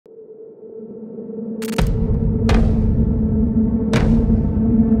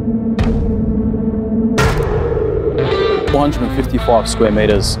455 square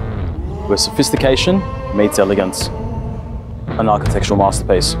meters, where sophistication meets elegance. An architectural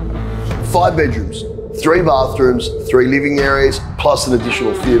masterpiece. 5 bedrooms, 3 bathrooms, 3 living areas, plus an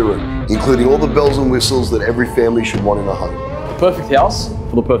additional theatre room, including all the bells and whistles that every family should want in a home. The perfect house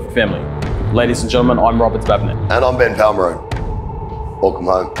for the perfect family. Ladies and gentlemen, I'm Robert Dababneh. And I'm Ben Palmerone. Welcome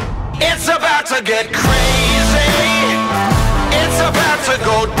home. It's about to get crazy. It's about to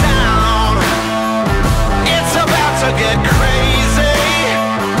go down. It's about to get crazy.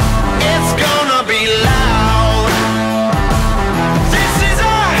 It's gonna be loud. This is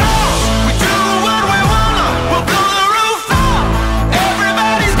our house. We do what we wanna. We'll blow the roof up.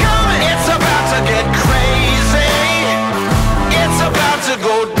 Everybody's coming. It's about to get crazy. It's about to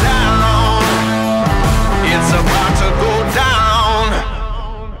go down. It's about to go down.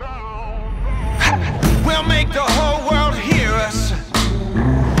 We'll make the whole world hear us.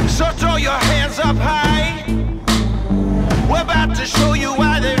 So throw your hands up high. We're about to show you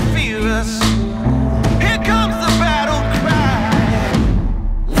why they fear us. Here comes the battle cry.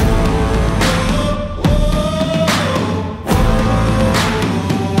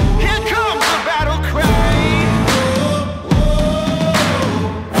 Here comes the battle cry.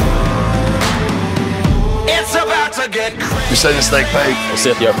 It's about to get crazy. You say the snake paid? I'll see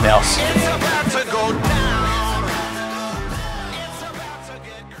you at the open house. It's about to go down.